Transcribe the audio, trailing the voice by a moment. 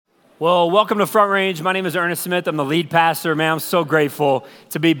Well, welcome to Front Range. My name is Ernest Smith. I'm the lead pastor. Man, I'm so grateful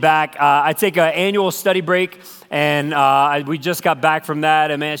to be back. I take an annual study break, and we just got back from that.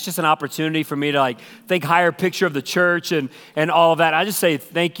 And man, it's just an opportunity for me to think higher picture of the church and all of that. I just say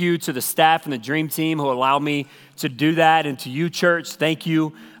thank you to the staff and the Dream Team who allow me to do that, and to you, church, thank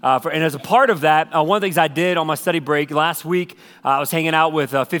you. And as a part of that, one of the things I did on my study break last week, I was hanging out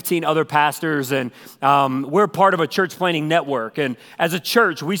with 15 other pastors, and we're part of a church planting network. And as a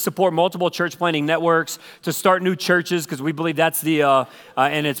church, we support multiple church planting networks to start new churches because we believe that's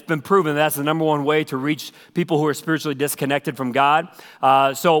and it's been proven that's the number one way to reach people who are spiritually disconnected from God.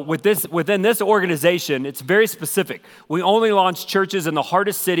 So within this organization, it's very specific. We only launch churches in the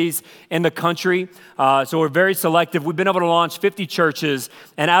hardest cities in the country. So we're very selective. We've been able to launch 50 churches,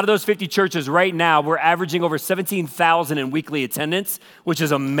 and out of those 50 churches right now, we're averaging over 17,000 in weekly attendance, which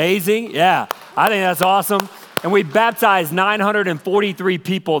is amazing. Yeah, I think that's awesome. And we baptized 943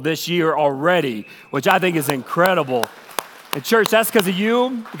 people this year already, which I think is incredible. And church, that's because of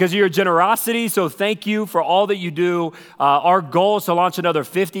you, because of your generosity, so thank you for all that you do. Our goal is to launch another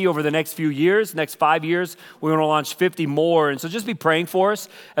 50 over the next few years, next 5 years. We want to launch 50 more, and so just be praying for us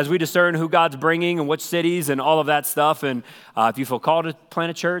as we discern who God's bringing and which cities and all of that stuff. And if you feel called to plant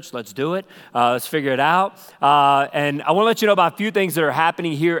a church, let's do it. Let's figure it out. And I want to let you know about a few things that are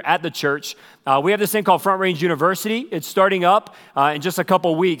happening here at the church. We have this thing called Front Range University. It's starting up in just a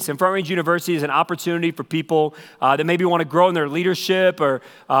couple weeks. And Front Range University is an opportunity for people that maybe want to grow in their leadership or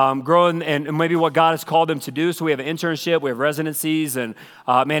grow in and maybe what God has called them to do. So we have an internship, we have residencies. And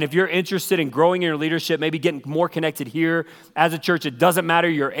man, if you're interested in growing in your leadership, maybe getting more connected here as a church, it doesn't matter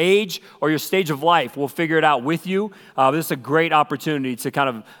your age or your stage of life. We'll figure it out with you. This is a great opportunity to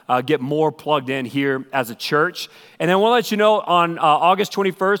kind of get more plugged in here as a church. And then we'll let you know on August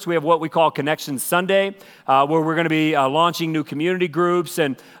 21st, we have what we call Connection Sunday, where we're going to be launching new community groups.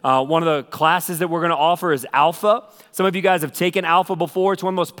 And one of the classes that we're going to offer is Alpha. Some of you guys have taken Alpha before. It's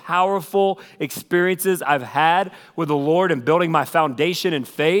one of the most powerful experiences I've had with the Lord and building my foundation in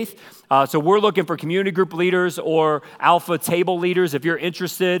faith. So we're looking for community group leaders or Alpha table leaders if you're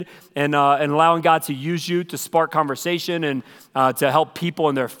interested in allowing God to use you to spark conversation and to help people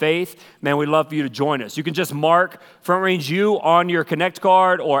in their faith. Man, we'd love for you to join us. You can just mark Front Range U on your Connect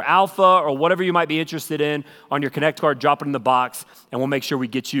card or Alpha or whatever you might be interested in on your Connect card. Drop it in the box, and we'll make sure we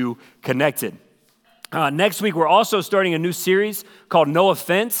get you connected. Next week, we're also starting a new series called No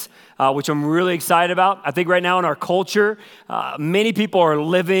Offense, which I'm really excited about. I think right now in our culture, many people are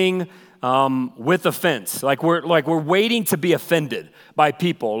living with offense. We're waiting to be offended by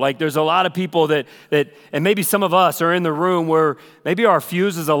people. There's a lot of people that, and maybe some of us are in the room where maybe our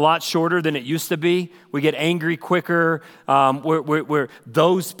fuse is a lot shorter than it used to be. We get angry quicker. We're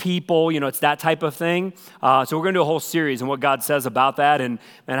those people, it's that type of thing. So we're going to do a whole series on what God says about that and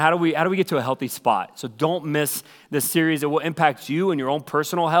how do we get to a healthy spot. So don't miss this series. It will impact you and your own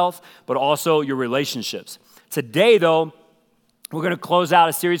personal health, but also your relationships. Today, though, we're going to close out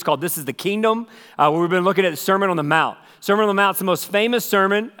a series called This is the Kingdom, where we've been looking at the Sermon on the Mount. Sermon on the Mount is the most famous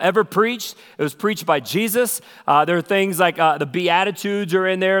sermon ever preached. It was preached by Jesus. There are things like the Beatitudes are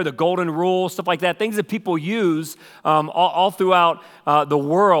in there, the Golden Rule, stuff like that. Things that people use all throughout the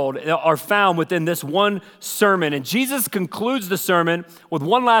world are found within this one sermon. And Jesus concludes the sermon with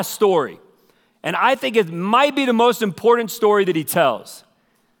one last story. And I think it might be the most important story that he tells.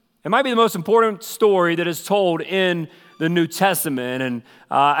 It might be the most important story that is told in the New Testament. And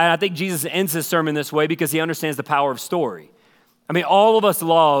I think Jesus ends his sermon this way because he understands the power of story. I mean, all of us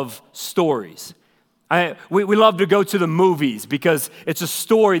love stories. We love to go to the movies because it's a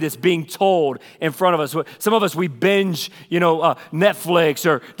story that's being told in front of us. Some of us, we binge, Netflix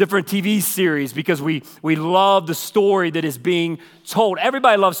or different TV series because we love the story that is being told.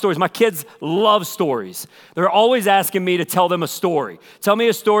 Everybody loves stories. My kids love stories. They're always asking me to tell them a story. Tell me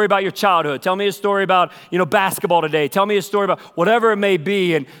a story about your childhood. Tell me a story about, basketball today. Tell me a story about whatever it may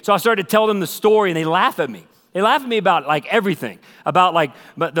be. And so I started to tell them the story, and they laugh at me. They laugh at me about everything, about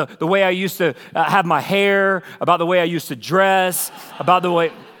the way I used to have my hair, about the way I used to dress, about the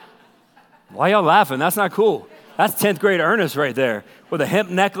way. Why y'all laughing? That's not cool. That's 10th grade Ernest right there with a hemp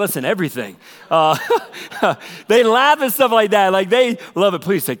necklace and everything. They laugh at stuff like that. They love it.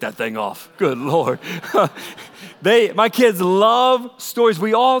 Please take that thing off. Good Lord. My kids love stories.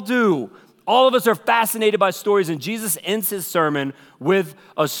 We all do. All of us are fascinated by stories, and Jesus ends his sermon with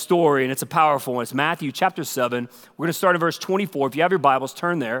a story, and it's a powerful one. It's Matthew chapter 7. We're going to start in verse 24. If you have your Bibles,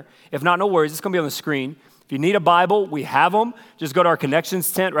 turn there. If not, no worries. It's going to be on the screen. If you need a Bible, we have them. Just go to our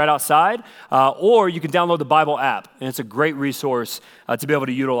Connections tent right outside, or you can download the Bible app, and it's a great resource to be able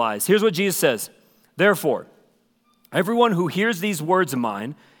to utilize. Here's what Jesus says. Therefore, everyone who hears these words of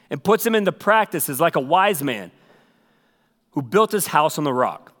mine and puts them into practice is like a wise man who built his house on the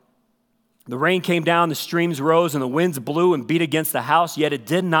rock. The rain came down, the streams rose, and the winds blew and beat against the house, yet it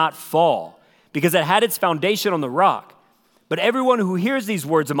did not fall, because it had its foundation on the rock. But everyone who hears these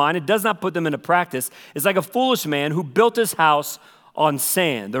words of mine and does not put them into practice is like a foolish man who built his house on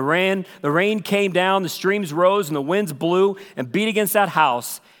sand. The rain came down, the streams rose, and the winds blew and beat against that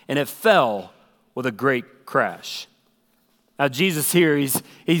house, and it fell with a great crash. Now, Jesus here,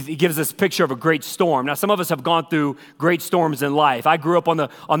 he gives this picture of a great storm. Now, some of us have gone through great storms in life. I grew up on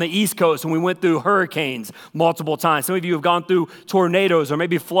the East Coast, and we went through hurricanes multiple times. Some of you have gone through tornadoes or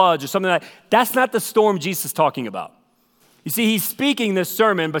maybe floods or something like that. That's not the storm Jesus is talking about. You see, he's speaking this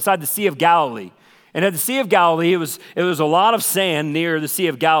sermon beside the Sea of Galilee. And at the Sea of Galilee, it was a lot of sand near the Sea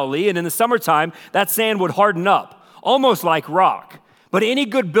of Galilee. And in the summertime, that sand would harden up, almost like rock. But any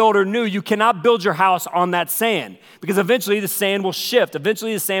good builder knew you cannot build your house on that sand because eventually the sand will shift.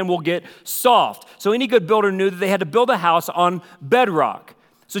 Eventually the sand will get soft. So any good builder knew that they had to build a house on bedrock.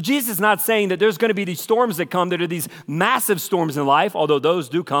 So Jesus is not saying that there's going to be these storms that come that are these massive storms in life, although those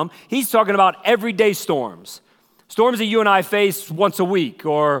do come. He's talking about everyday storms. Storms that you and I face once a week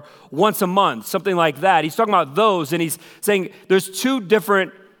or once a month, something like that. He's talking about those, and he's saying there's two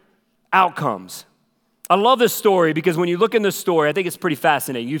different outcomes. I love this story because when you look in this story, I think it's pretty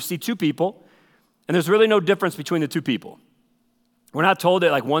fascinating. You see two people, and there's really no difference between the two people. We're not told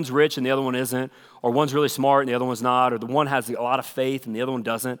that like one's rich and the other one isn't, or one's really smart and the other one's not, or the one has a lot of faith and the other one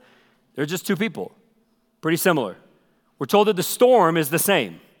doesn't. They're just two people, pretty similar. We're told that the storm is the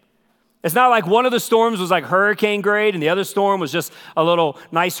same. It's not like one of the storms was like hurricane grade and the other storm was just a little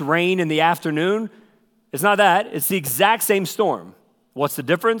nice rain in the afternoon. It's not that. It's the exact same storm. What's the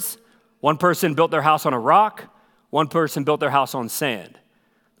difference? One person built their house on a rock. One person built their house on sand.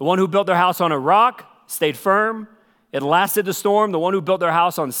 The one who built their house on a rock stayed firm. It lasted the storm. The one who built their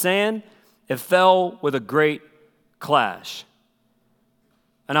house on sand, it fell with a great clash.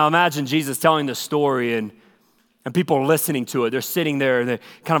 And now imagine Jesus telling this story and people are listening to it. They're sitting there in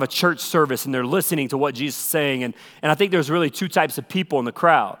kind of a church service and they're listening to what Jesus is saying. And I think there's really two types of people in the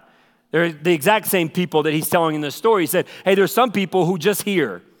crowd. They're the exact same people that he's telling in this story. He said, hey, there's some people who just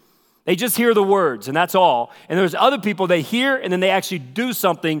hear. They just hear the words and that's all. And there's other people they hear and then they actually do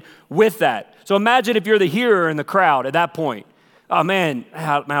something with that. So imagine if you're the hearer in the crowd at that point. Oh man,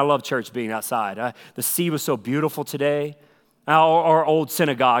 I love church being outside. The sea was so beautiful today. Our old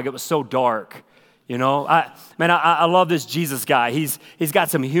synagogue, it was so dark. You know, I love this Jesus guy. He's got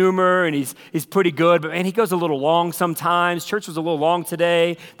some humor and he's pretty good, but man, he goes a little long sometimes. Church was a little long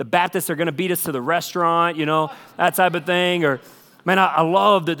today. The Baptists are going to beat us to the restaurant, you know, that type of thing. Or, man, I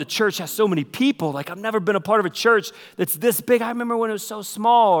love that the church has so many people. Like, I've never been a part of a church that's this big. I remember when it was so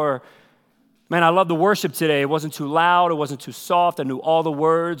small. Or, man, I love the worship today. It wasn't too loud. It wasn't too soft. I knew all the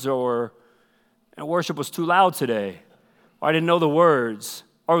words. Or, worship was too loud today. Or I didn't know the words.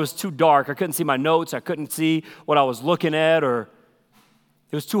 Or it was too dark. I couldn't see my notes. I couldn't see what I was looking at. Or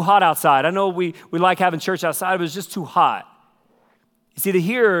it was too hot outside. I know we like having church outside, but it was just too hot. You see, the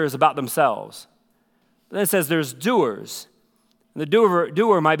hearer is about themselves. But then it says there's doers. And the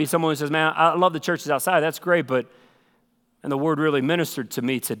doer might be someone who says, man, I love the churches outside. That's great, and the word really ministered to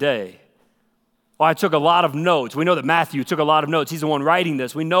me today. Well, I took a lot of notes. We know that Matthew took a lot of notes. He's the one writing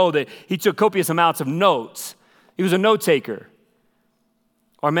this. We know that he took copious amounts of notes. He was a note taker.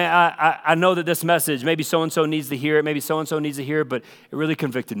 Or, man, I know that this message, maybe so-and-so needs to hear it, maybe so-and-so needs to hear it, but it really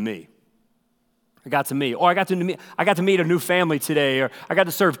convicted me. It got to me. Or I got to meet a new family today, or I got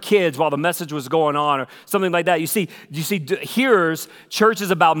to serve kids while the message was going on, or something like that. You see, hearers, church is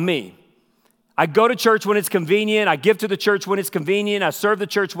about me. I go to church when it's convenient. I give to the church when it's convenient. I serve the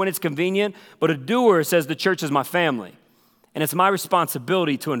church when it's convenient. But a doer says the church is my family. And it's my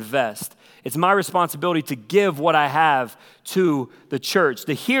responsibility to invest. It's my responsibility to give what I have to the church.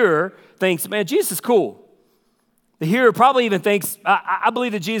 The hearer thinks, man, Jesus is cool. The hearer probably even thinks, I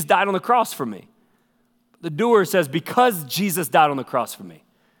believe that Jesus died on the cross for me. The doer says, because Jesus died on the cross for me,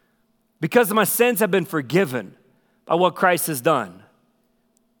 because my sins have been forgiven by what Christ has done,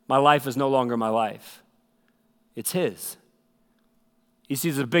 my life is no longer my life. It's his. You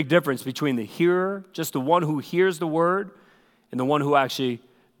see, there's a big difference between the hearer, just the one who hears the word, and the one who actually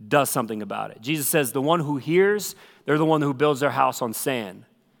does something about it. Jesus says the one who hears, they're the one who builds their house on sand.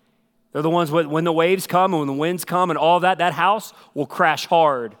 They're the ones when the waves come and when the winds come and all that house will crash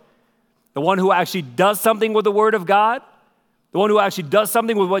hard. The one who actually does something with the word of God, the one who actually does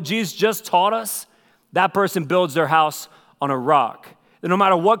something with what Jesus just taught us, that person builds their house on a rock. That no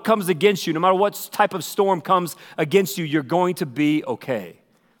matter what comes against you, no matter what type of storm comes against you, you're going to be okay.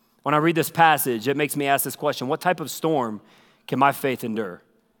 When I read this passage, it makes me ask this question: what type of storm can my faith endure?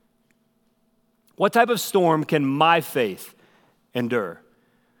 What type of storm can my faith endure?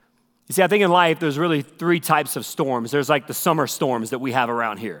 You see, I think in life, there's really three types of storms. There's like the summer storms that we have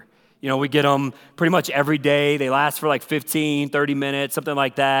around here. You know, we get them pretty much every day. They last for like 15, 30 minutes, something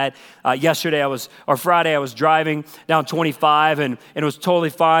like that. Friday, I was driving down 25 and it was totally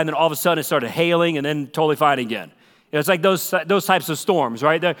fine. Then all of a sudden it started hailing and then totally fine again. You know, it's like those types of storms,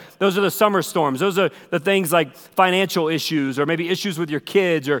 right? Those are the summer storms. Those are the things like financial issues or maybe issues with your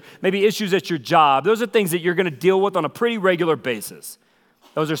kids or maybe issues at your job. Those are things that you're going to deal with on a pretty regular basis.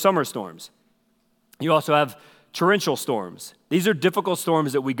 Those are summer storms. You also have torrential storms. These are difficult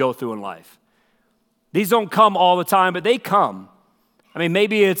storms that we go through in life. These don't come all the time, but they come. I mean,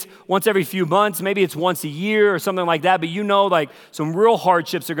 maybe it's once every few months, maybe it's once a year or something like that, but you know, like some real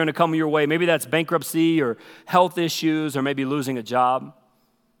hardships are going to come your way. Maybe that's bankruptcy or health issues or maybe losing a job.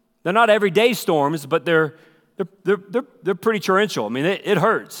 They're not everyday storms, but they're pretty torrential. I mean, it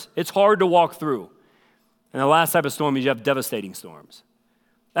hurts. It's hard to walk through. And the last type of storm is you have devastating storms.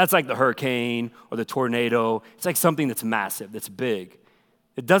 That's like the hurricane or the tornado. It's like something that's massive, that's big.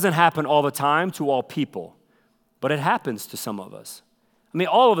 It doesn't happen all the time to all people, but it happens to some of us. I mean,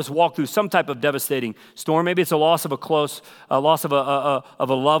 all of us walk through some type of devastating storm. Maybe it's a loss of a loss of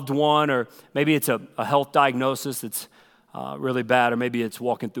a loved one, or maybe it's a health diagnosis that's really bad, or maybe it's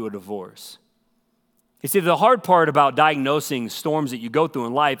walking through a divorce. You see, the hard part about diagnosing storms that you go through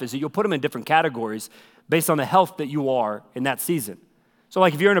in life is that you'll put them in different categories based on the health that you are in that season. So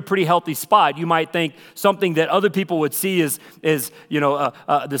like if you're in a pretty healthy spot, you might think something that other people would see is this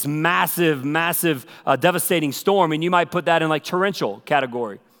massive, devastating storm, and you might put that in like torrential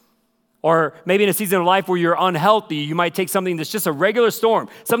category. Or maybe in a season of life where you're unhealthy, you might take something that's just a regular storm,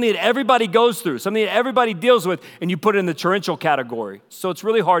 something that everybody goes through, something that everybody deals with, and you put it in the torrential category. So it's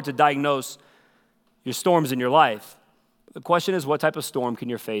really hard to diagnose your storms in your life. The question is, what type of storm can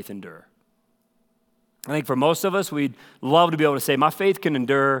your faith endure? I think for most of us, we'd love to be able to say, my faith can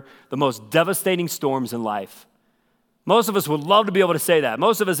endure the most devastating storms in life. Most of us would love to be able to say that.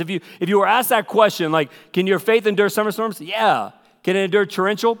 Most of us, if you were asked that question, like, can your faith endure summer storms? Yeah. Can it endure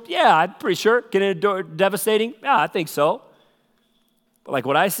torrential? Yeah, I'm pretty sure. Can it endure devastating? Yeah, I think so. But like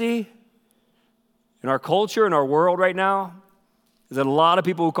what I see in our culture, in our world right now, is that a lot of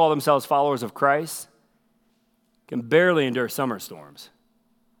people who call themselves followers of Christ can barely endure summer storms.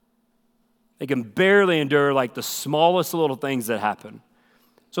 They can barely endure like the smallest little things that happen.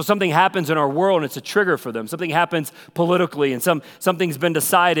 So something happens in our world and it's a trigger for them. Something happens politically and something's been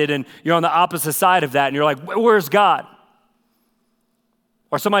decided and you're on the opposite side of that and you're like, where's God?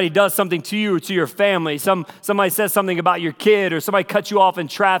 Or somebody does something to you or to your family. Somebody says something about your kid or somebody cuts you off in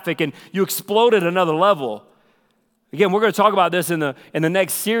traffic and you explode at another level. Again, we're going to talk about this in the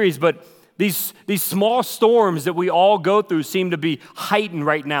next series, but these small storms that we all go through seem to be heightened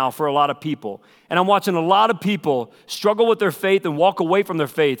right now for a lot of people. And I'm watching a lot of people struggle with their faith and walk away from their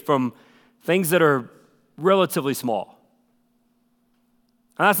faith from things that are relatively small.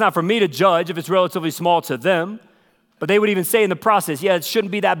 And that's not for me to judge if it's relatively small to them, but they would even say in the process, yeah, it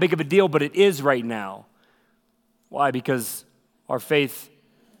shouldn't be that big of a deal, but it is right now. Why? Because our faith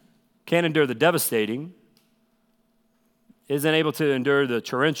can't endure the devastating, isn't able to endure the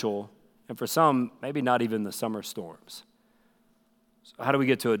torrential, and for some, maybe not even the summer storms. So how do we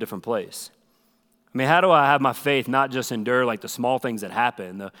get to a different place? I mean, how do I have my faith not just endure like the small things that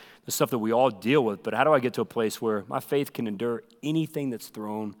happen, the stuff that we all deal with, but how do I get to a place where my faith can endure anything that's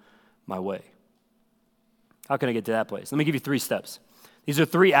thrown my way? How can I get to that place? Let me give you 3 steps. These are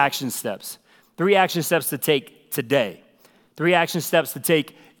 3 action steps. 3 action steps to take today. 3 action steps to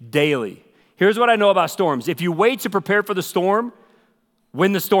take daily. Here's what I know about storms. If you wait to prepare for the storm,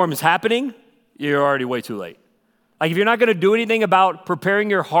 when the storm is happening, you're already way too late. Like if you're not going to do anything about preparing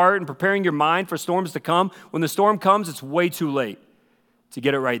your heart and preparing your mind for storms to come, when the storm comes, it's way too late to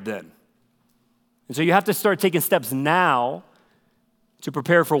get it right then. And so you have to start taking steps now to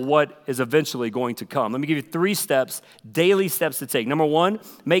prepare for what is eventually going to come. Let me give you 3 steps, daily steps to take. Number 1,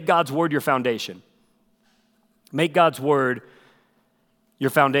 make God's word your foundation. Make God's word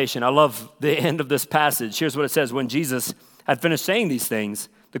your foundation. I love the end of this passage. Here's what it says. When Jesus had finished saying these things,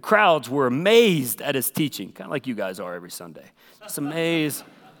 the crowds were amazed at his teaching, kind of like you guys are every Sunday. Just amazed.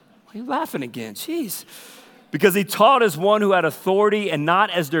 Why are you laughing again? Jeez. Because he taught as one who had authority and not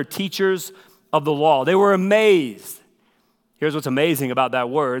as their teachers of the law. They were amazed. Here's what's amazing about that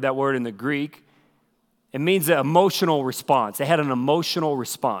word in the Greek. It means an emotional response. They had an emotional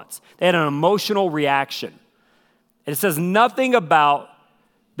response. They had an emotional reaction. And it says nothing about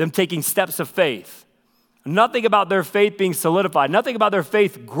them taking steps of faith. Nothing about their faith being solidified. Nothing about their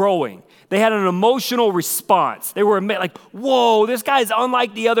faith growing. They had an emotional response. They were like, whoa, this guy's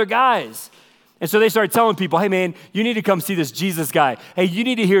unlike the other guys. And so they started telling people, hey man, you need to come see this Jesus guy. Hey, you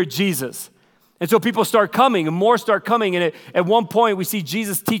need to hear Jesus. And so people start coming and more start coming. And at one point we see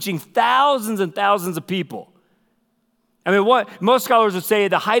Jesus teaching thousands and thousands of people. I mean, what most scholars would say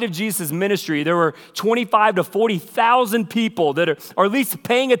at the height of Jesus' ministry, there were 25 to 40,000 people that are at least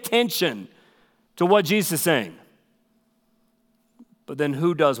paying attention to what Jesus is saying. But then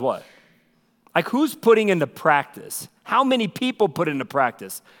who does what? Like who's putting into practice? How many people put into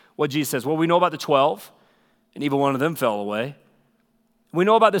practice what Jesus says? Well, we know about the 12, and even one of them fell away. We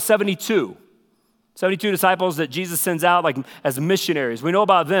know about the 72 disciples that Jesus sends out like as missionaries. We know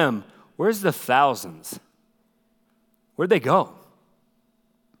about them. Where's the thousands? Where'd they go?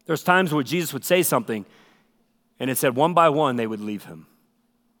 There's times where Jesus would say something, and it said one by one they would leave him.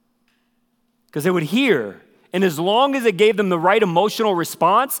 Because they would hear, and as long as it gave them the right emotional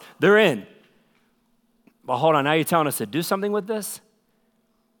response, they're in. Well, hold on, now you're telling us to do something with this?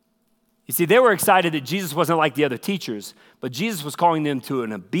 You see, they were excited that Jesus wasn't like the other teachers, but Jesus was calling them to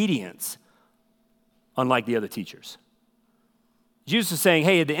an obedience unlike the other teachers. Jesus was saying,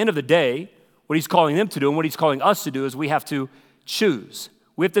 hey, at the end of the day, what he's calling them to do and what he's calling us to do is we have to choose.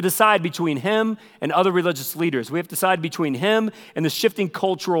 We have to decide between him and other religious leaders. We have to decide between him and the shifting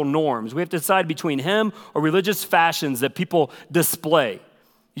cultural norms. We have to decide between him or religious fashions that people display.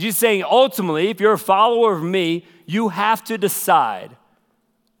 He's saying, ultimately, if you're a follower of me, you have to decide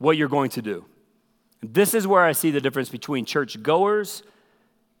what you're going to do. This is where I see the difference between church goers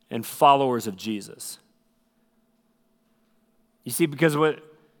and followers of Jesus. You see, because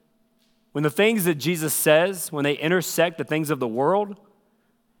when the things that Jesus says, when they intersect the things of the world,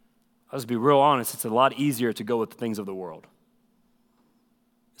 I'll just be real honest, it's a lot easier to go with the things of the world.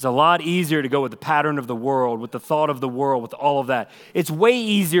 It's a lot easier to go with the pattern of the world, with the thought of the world, with all of that. It's way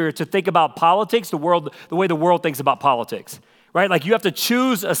easier to think about politics, the way the world thinks about politics, right? Like you have to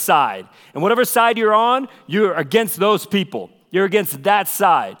choose a side. And whatever side you're on, you're against those people. You're against that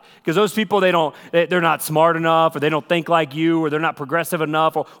side. Because those people, they're not smart enough, or they don't think like you, or they're not progressive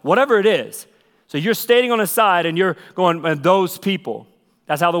enough, or whatever it is. So you're standing on a side and you're going, those people.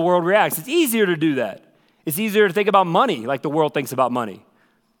 That's how the world reacts. It's easier to do that. It's easier to think about money like the world thinks about money.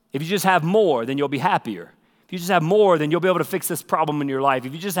 If you just have more, then you'll be happier. If you just have more, then you'll be able to fix this problem in your life.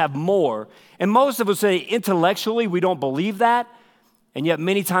 If you just have more. And most of us say intellectually we don't believe that, and yet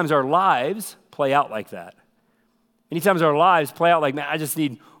many times our lives play out like that. Many times our lives play out like, man, I just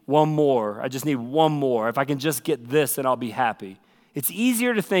need one more. I just need one more. If I can just get this, then I'll be happy. It's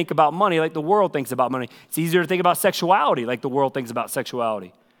easier to think about money like the world thinks about money. It's easier to think about sexuality like the world thinks about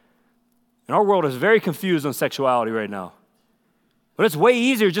sexuality. And our world is very confused on sexuality right now. But it's way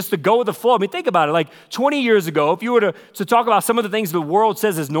easier just to go with the flow. I mean, think about it. Like 20 years ago, if you were to talk about some of the things the world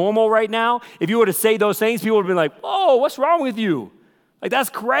says is normal right now, if you were to say those things, people would be like, whoa, what's wrong with you? Like, that's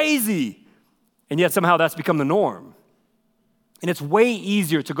crazy. And yet somehow that's become the norm. And it's way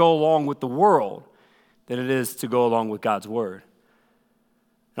easier to go along with the world than it is to go along with God's word.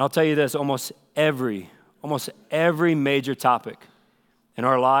 And I'll tell you this, almost every major topic in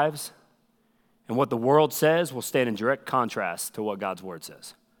our lives and what the world says will stand in direct contrast to what God's word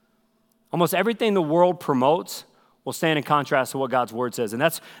says. Almost everything the world promotes will stand in contrast to what God's word says. And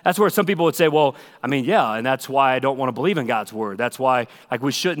that's where some people would say, well, I mean, yeah, and that's why I don't want to believe in God's word. That's why like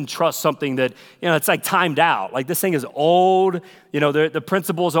we shouldn't trust something that, it's like timed out. Like this thing is old, the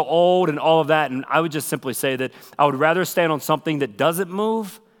principles are old and all of that. And I would just simply say that I would rather stand on something that doesn't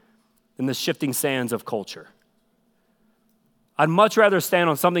move than the shifting sands of culture. I'd much rather stand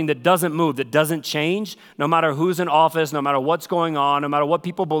on something that doesn't move, that doesn't change, no matter who's in office, no matter what's going on, no matter what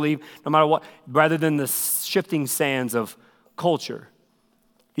people believe, no matter what, rather than the shifting sands of culture.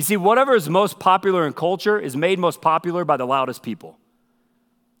 You see, whatever is most popular in culture is made most popular by the loudest people.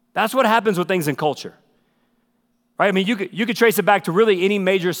 That's what happens with things in culture. Right? I mean, you could trace it back to really any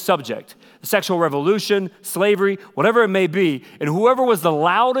major subject, the sexual revolution, slavery, whatever it may be, and whoever was the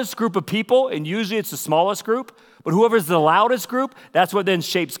loudest group of people, and usually it's the smallest group, but whoever's the loudest group, that's what then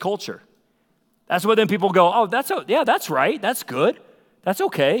shapes culture. That's what then people go, oh, that's right, that's good, that's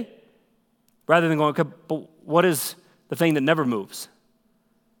okay. Rather than going, okay, but what is the thing that never moves?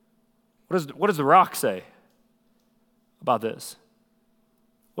 What does the rock say about this?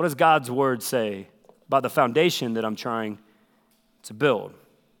 What does God's word say about the foundation that I'm trying to build?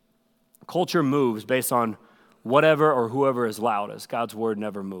 Culture moves based on whatever or whoever is loudest. God's word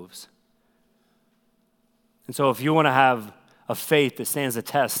never moves. And so if you want to have a faith that stands the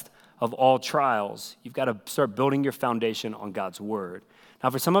test of all trials, you've got to start building your foundation on God's word. Now,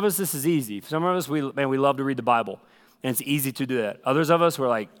 for some of us, this is easy. For some of us, we love to read the Bible, and it's easy to do that. Others of us, we're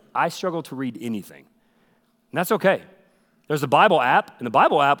like, I struggle to read anything. And that's okay. There's a Bible app, and the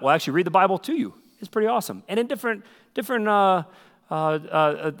Bible app will actually read the Bible to you. It's pretty awesome. And in different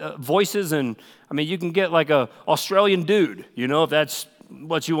voices, and I mean, you can get like a Australian dude, if that's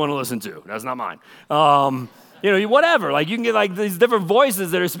what you want to listen to. That's not mine. Whatever. Like you can get like these different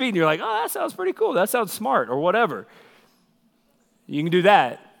voices that are speaking. You're like, oh, that sounds pretty cool. That sounds smart, or whatever. You can do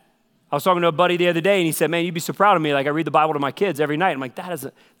that. I was talking to a buddy the other day, and he said, man, you'd be so proud of me. Like I read the Bible to my kids every night. I'm like, that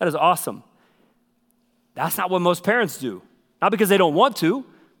is awesome. That's not what most parents do. Not because they don't want to,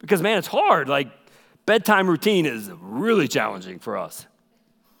 because, man, it's hard. Like, bedtime routine is really challenging for us.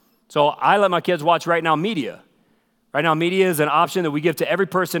 So I let my kids watch Right Now Media. Right Now Media is an option that we give to every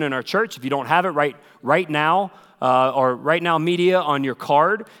person in our church. If you don't have it, right now, or Right Now Media on your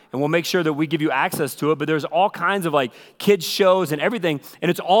card, and we'll make sure that we give you access to it. But there's all kinds of, like, kids shows and everything,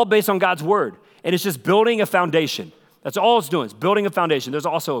 and it's all based on God's Word. And it's just building a foundation. That's all it's doing. It's building a foundation. There's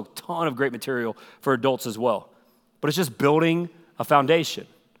also a ton of great material for adults as well. But it's just building a foundation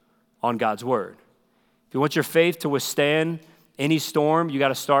on God's Word. If you want your faith to withstand any storm, you got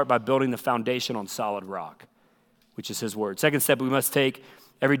to start by building the foundation on solid rock, which is His Word. Second step we must take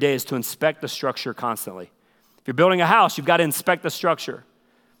every day is to inspect the structure constantly. If you're building a house, you've got to inspect the structure.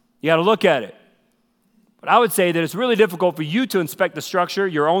 You got to look at it. But I would say that it's really difficult for you to inspect the structure,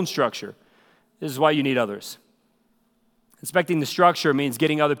 your own structure. This is why you need others. Inspecting the structure means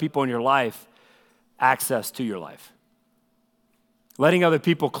getting other people in your life access to your life. Letting other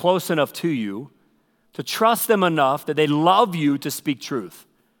people close enough to you to trust them enough that they love you to speak truth.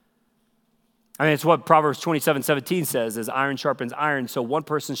 I mean, it's what Proverbs 27:17 says, as iron sharpens iron, so one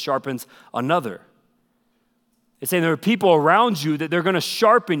person sharpens another. It's saying there are people around you that they're going to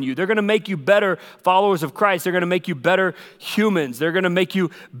sharpen you. They're going to make you better followers of Christ. They're going to make you better humans. They're going to make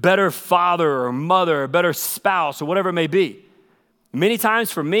you better father or mother or better spouse or whatever it may be. Many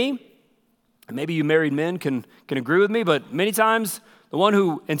times for me, and maybe you married men can agree with me, but many times the one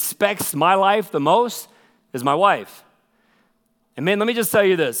who inspects my life the most is my wife. And man, let me just tell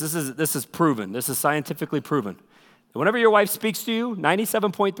you this. This is proven. This is scientifically proven. Whenever your wife speaks to you,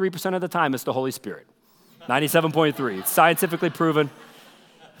 97.3% of the time it's the Holy Spirit. 97.3. It's scientifically proven.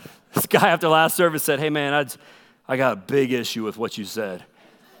 This guy after last service said, hey man, I got a big issue with what you said.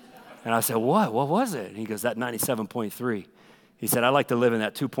 And I said, what? What was it? And he goes, that 97.3. He said, I like to live in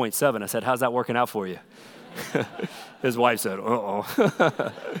that 2.7. I said, how's that working out for you? His wife said,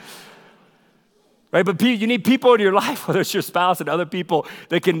 uh-oh. Right, but you need people in your life, whether it's your spouse and other people,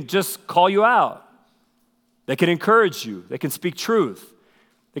 that can just call you out. They can encourage you. They can speak truth.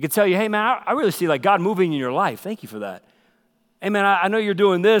 They can tell you, hey man, I really see like God moving in your life. Thank you for that. Hey man, I know you're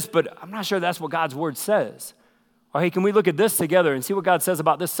doing this, but I'm not sure that's what God's word says. Or hey, can we look at this together and see what God says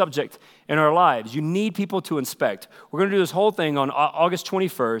about this subject in our lives? You need people to inspect. We're going to do this whole thing on August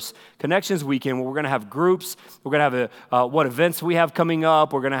 21st, Connections Weekend, where we're going to have groups. We're going to have what events we have coming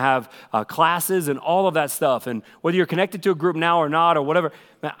up. We're going to have classes and all of that stuff. And whether you're connected to a group now or not or whatever,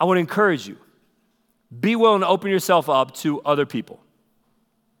 man, I want to encourage you. Be willing to open yourself up to other people.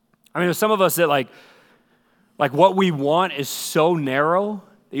 I mean, there's some of us that like what we want is so narrow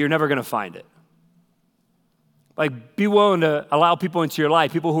that you're never going to find it. Like, be willing to allow people into your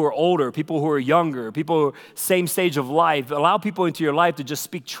life, people who are older, people who are younger, people who are same stage of life. Allow people into your life to just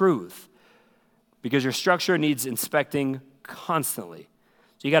speak truth because your structure needs inspecting constantly.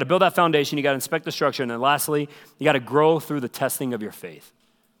 So you got to build that foundation, you got to inspect the structure, and then lastly, you got to grow through the testing of your faith.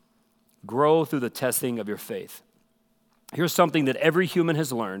 Grow through the testing of your faith. Here's something that every human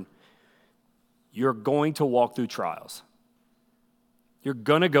has learned. You're going to walk through trials. You're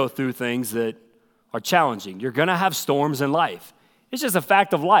going to go through things that are challenging. You're going to have storms in life. It's just a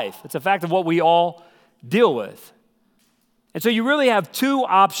fact of life. It's a fact of what we all deal with. And so you really have two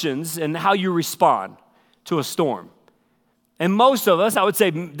options in how you respond to a storm. And most of us, I would say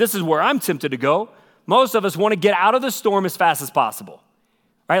this is where I'm tempted to go, most of us want to get out of the storm as fast as possible.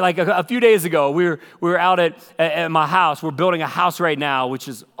 Right? Like a few days ago, we were out at my house. We're building a house right now, which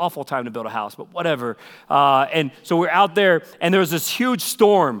is awful time to build a house, but whatever. And so we're out there, and there was this huge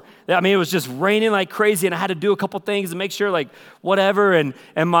storm. I mean, it was just raining like crazy, and I had to do a couple things to make sure, like, whatever. And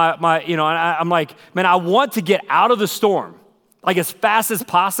my I'm like, man, I want to get out of the storm, like as fast as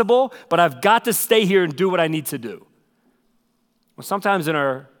possible, but I've got to stay here and do what I need to do. Well, sometimes in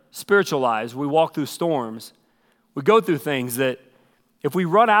our spiritual lives, we walk through storms. We go through things that if we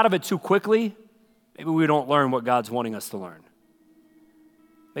run out of it too quickly, maybe we don't learn what God's wanting us to learn.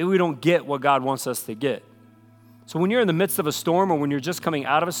 Maybe we don't get what God wants us to get. So when you're in the midst of a storm or when you're just coming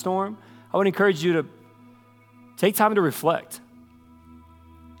out of a storm, I would encourage you to take time to reflect.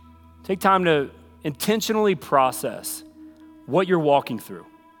 Take time to intentionally process what you're walking through.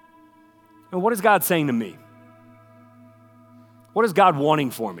 And what is God saying to me? What is God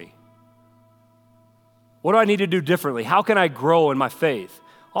wanting for me? What do I need to do differently? How can I grow in my faith?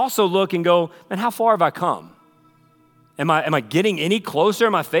 Also look and go, man, how far have I come? Am I getting any closer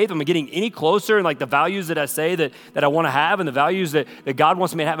in my faith? Am I getting any closer in like the values that I say that I want to have and the values that God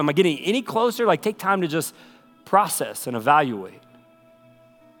wants me to have? Am I getting any closer? Like take time to just process and evaluate.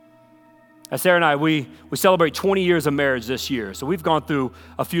 Sarah and I, we celebrate 20 years of marriage this year. So we've gone through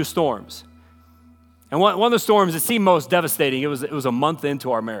a few storms. And one of the storms that seemed most devastating, it was a month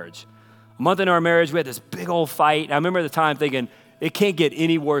into our marriage. A month into our marriage, we had this big old fight. And I remember at the time thinking, it can't get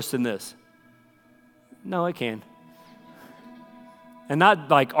any worse than this. No, it can. And not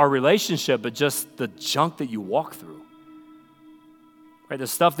like our relationship, but just the junk that you walk through. Right, the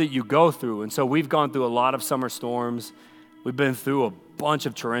stuff that you go through. And so we've gone through a lot of summer storms. We've been through a bunch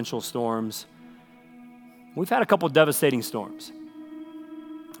of torrential storms. We've had a couple of devastating storms.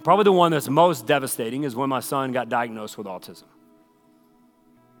 Probably the one that's most devastating is when my son got diagnosed with autism.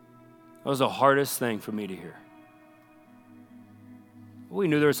 That was the hardest thing for me to hear. We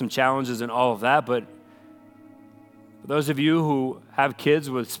knew there were some challenges in all of that, but for those of you who have kids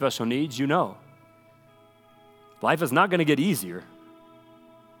with special needs, you know, life is not going to get easier.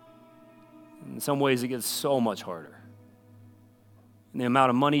 In some ways, it gets so much harder. And the amount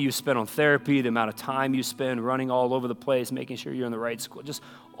of money you spend on therapy, the amount of time you spend running all over the place, making sure you're in the right school, just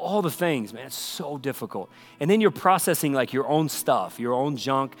all the things, man, it's so difficult. And then you're processing like your own stuff, your own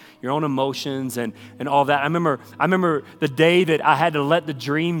junk, your own emotions and all that. I remember the day that I had to let the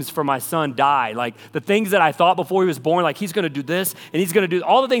dreams for my son die, like the things that I thought before he was born, like he's gonna do this and he's gonna do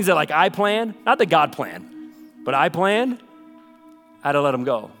all the things that like I planned, not that God planned, but I planned, I had to let him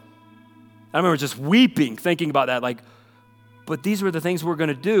go. I remember just weeping, thinking about that, like, but these were the things we're going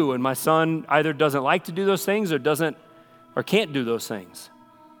to do, and my son either doesn't like to do those things or can't do those things.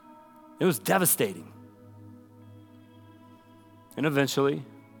 It was devastating. And eventually,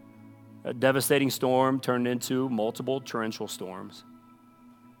 a devastating storm turned into multiple torrential storms.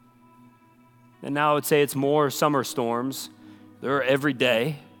 And now I would say it's more summer storms. They're every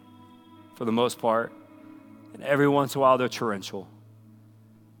day, for the most part, and every once in a while they're torrential.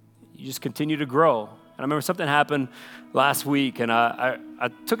 You just continue to grow. And I remember something happened last week, and I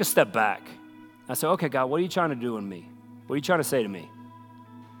took a step back. I said, okay, God, what are you trying to do in me? What are you trying to say to me?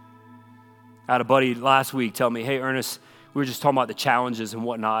 I had a buddy last week tell me, hey, Ernest, we were just talking about the challenges and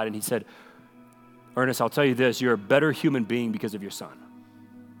whatnot, and he said, Ernest, I'll tell you this, you're a better human being because of your son.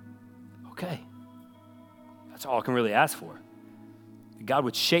 Okay. That's all I can really ask for. That God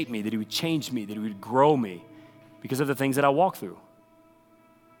would shape me, that he would change me, that he would grow me because of the things that I walk through.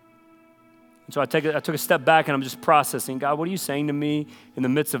 And so I took a step back and I'm just processing, God, what are you saying to me in the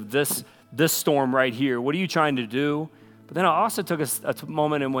midst of this storm right here? What are you trying to do? But then I also took a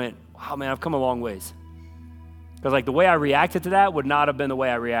moment and went, wow, man, I've come a long ways. Because like the way I reacted to that would not have been the way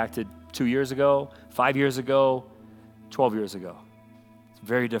I reacted 2 years ago, 5 years ago, 12 years ago. It's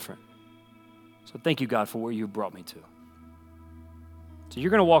very different. So thank you, God, for where you brought me to. So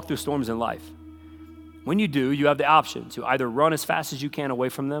you're going to walk through storms in life. When you do, you have the option to either run as fast as you can away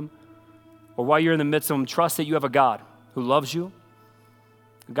from them, or while you're in the midst of them, trust that you have a God who loves you,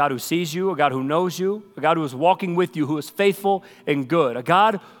 a God who sees you, a God who knows you, a God who is walking with you, who is faithful and good, a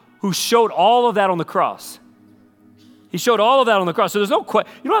God who showed all of that on the cross. He showed all of that on the cross. So there's no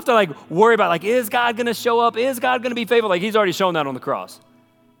question. You don't have to like worry about like, is God going to show up? Is God going to be faithful? Like he's already shown that on the cross.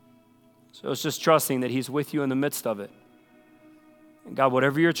 So it's just trusting that he's with you in the midst of it. And God,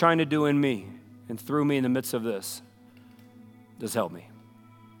 whatever you're trying to do in me and through me in the midst of this, just help me.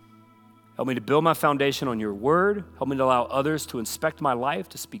 Help me to build my foundation on your word. Help me to allow others to inspect my life,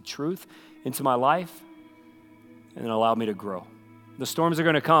 to speak truth into my life, and then allow me to grow. The storms are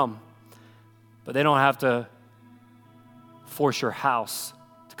going to come, but they don't have to force your house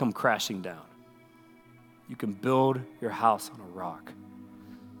to come crashing down. You can build your house on a rock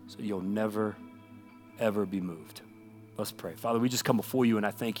so you'll never, ever be moved. Let's pray. Father, we just come before you, and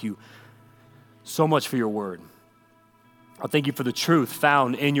I thank you so much for your word. I thank you for the truth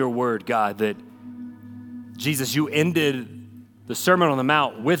found in your word, God, that Jesus, you ended the Sermon on the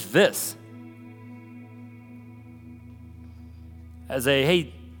Mount with this. As a,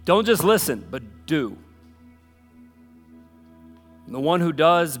 hey, don't just listen, but do. And the one who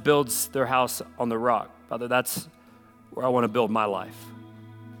does builds their house on the rock. Father, that's where I want to build my life.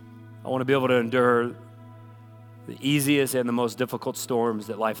 I want to be able to endure the easiest and the most difficult storms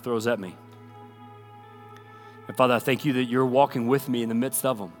that life throws at me. And Father, I thank you that you're walking with me in the midst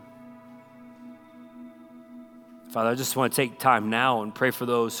of them. Father, I just want to take time now and pray for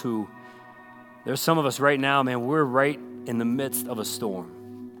those who, there's some of us right now, man, we're right in the midst of a storm.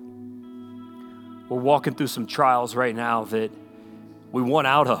 We're walking through some trials right now that we want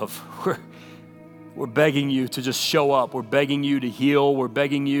out of. We're begging you to just show up. We're begging you to heal. We're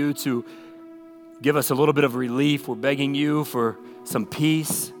begging you to give us a little bit of relief. We're begging you for some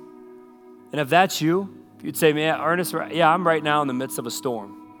peace. And if that's you, if you'd say, man, Ernest, yeah, I'm right now in the midst of a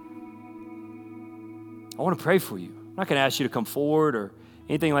storm. I want to pray for you. I'm not going to ask you to come forward or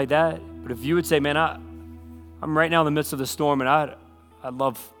anything like that. But if you would say, man, I'm right now in the midst of the storm, and I'd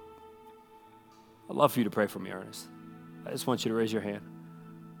love for you to pray for me, Ernest. I just want you to raise your hand.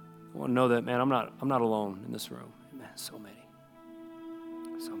 I want to know that, man, I'm not alone in this room. Man, so many.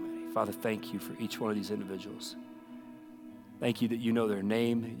 Father, thank you for each one of these individuals. Thank you that you know their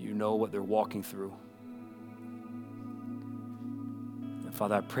name, you know what they're walking through. And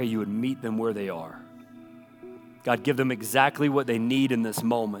Father, I pray you would meet them where they are. God, give them exactly what they need in this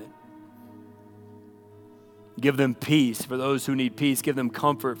moment. Give them peace for those who need peace. Give them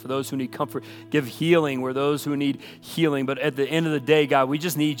comfort for those who need comfort. Give healing where those who need healing. But at the end of the day, God, we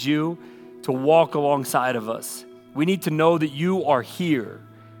just need you to walk alongside of us. We need to know that you are here.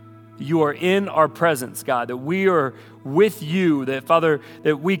 You are in our presence, God, that we are with you, that, Father,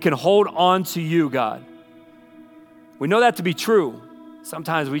 that we can hold on to you, God. We know that to be true.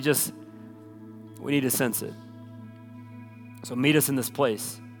 Sometimes we need to sense it. So meet us in this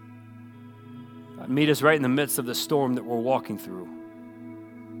place. God, meet us right in the midst of the storm that we're walking through.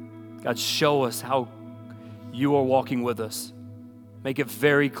 God, show us how you are walking with us. Make it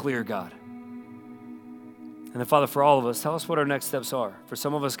very clear, God. And then, Father, for all of us, tell us what our next steps are. For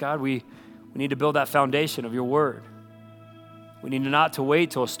some of us, God, we need to build that foundation of your word. We need not to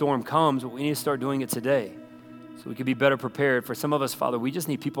wait till a storm comes, but we need to start doing it today so we can be better prepared. For some of us, Father, we just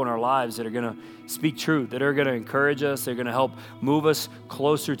need people in our lives that are going to speak truth, that are going to encourage us, they're going to help move us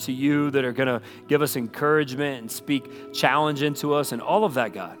closer to you, that are going to give us encouragement and speak challenge into us, and all of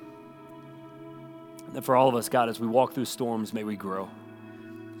that, God. And then for all of us, God, as we walk through storms, may we grow.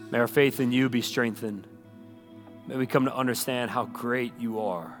 May our faith in you be strengthened. May we come to understand how great you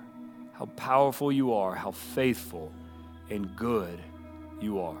are, how powerful you are, how faithful and good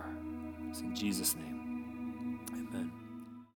you are. It's in Jesus' name.